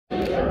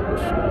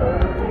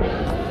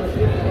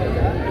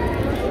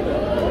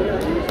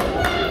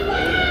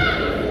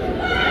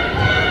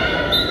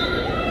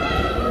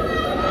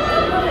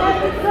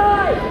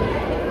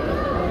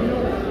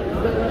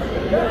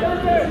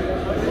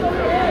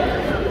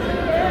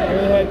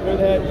Good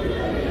head.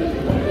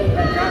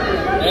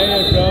 There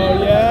you go,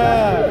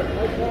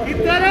 yeah. Keep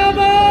that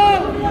elbow!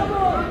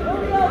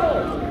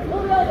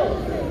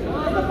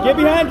 Get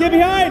behind, get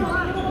behind!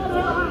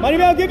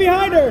 Maribel, get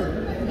behind her!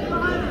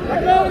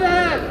 Let go of the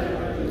head!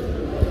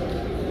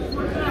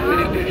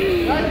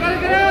 Guys, gotta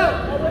get out!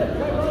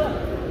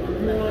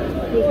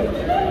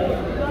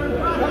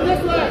 Come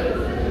this way!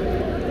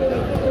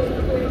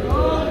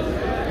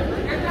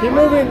 Keep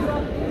moving.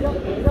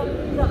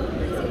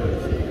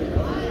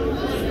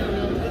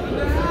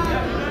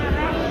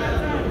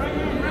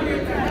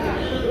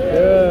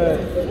 Good.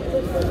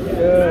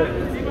 Good.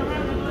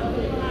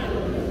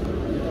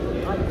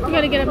 You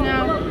gotta get up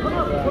now.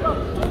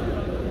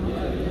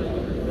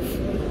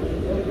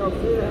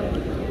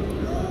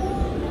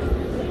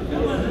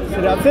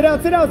 Sit down, sit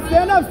down, sit down.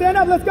 Stand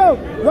up, let's go.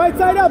 Right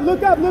side up,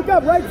 look up,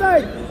 right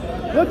side.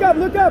 Look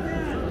up.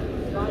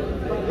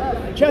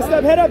 Chest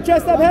up, head up,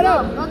 head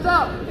up. Guns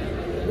out!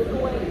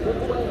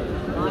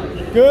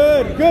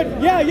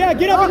 Good. Yeah,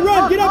 get up and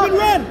run,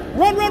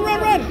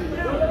 Run.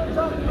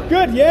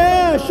 Good,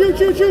 yeah, shoot.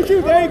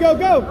 There you go,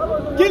 go.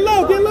 Get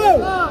low.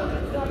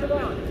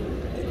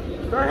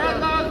 Your head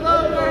goes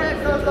low,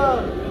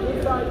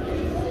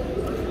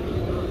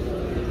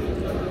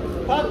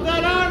 Pop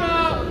that arm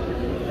out!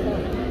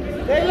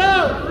 Stay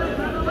low!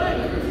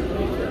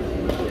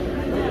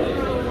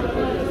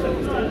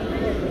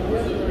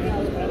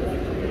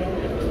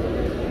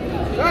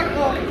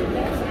 Circle!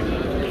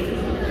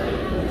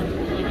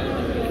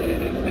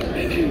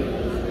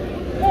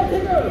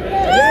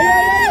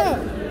 Yeah.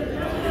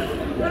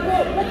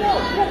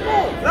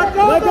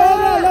 Let go!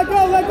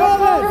 Let go of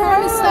that. Her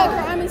arm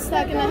is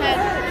stuck in the head.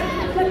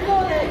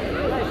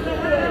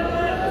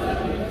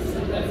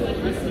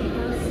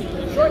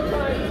 Short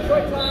time.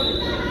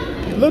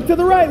 Look to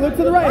the right, heavy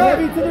to the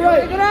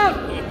right. Get out!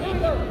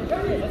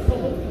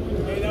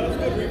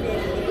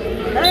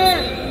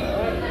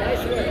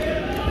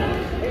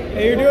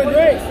 Hey, you're doing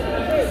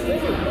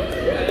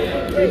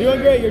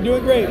great. You're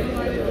doing great.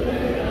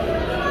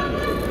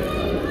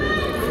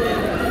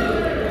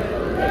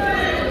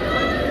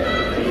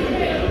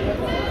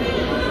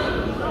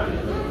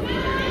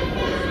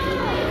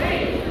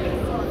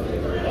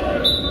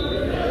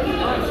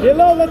 Get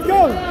low, let's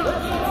go.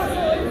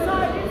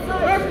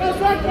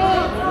 Circle!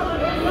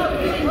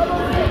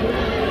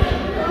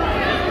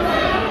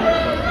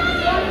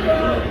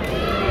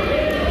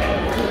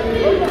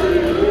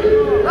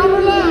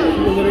 Number line!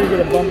 You're literally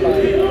gonna bump by.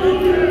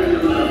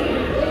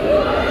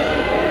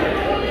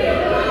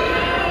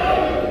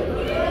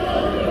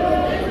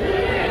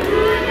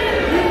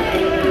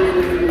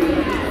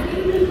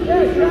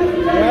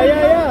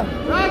 Yeah.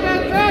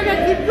 Drag it,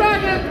 keep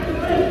dragging!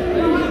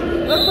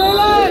 Let's go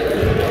line!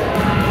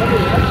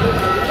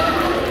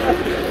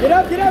 Get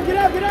up.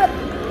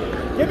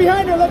 Get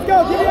behind her, let's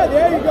go.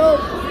 There you go.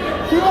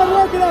 Keep on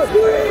working out.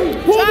 Squeeze!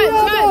 Pull the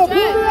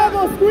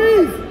elbow,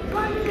 squeeze!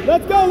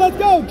 Let's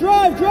go.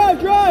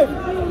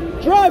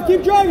 Drive.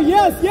 Keep driving.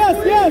 Yes.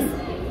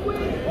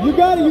 You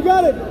got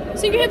it.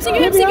 Sink your hips. There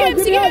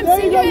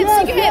you go.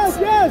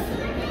 Yes.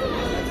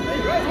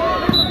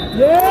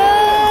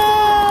 Yeah!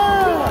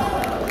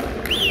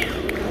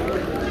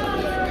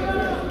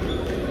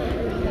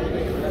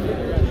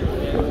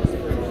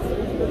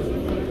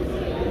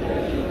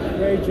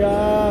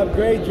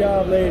 Great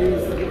job,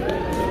 ladies.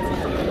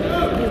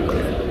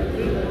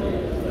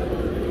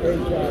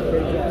 Great job.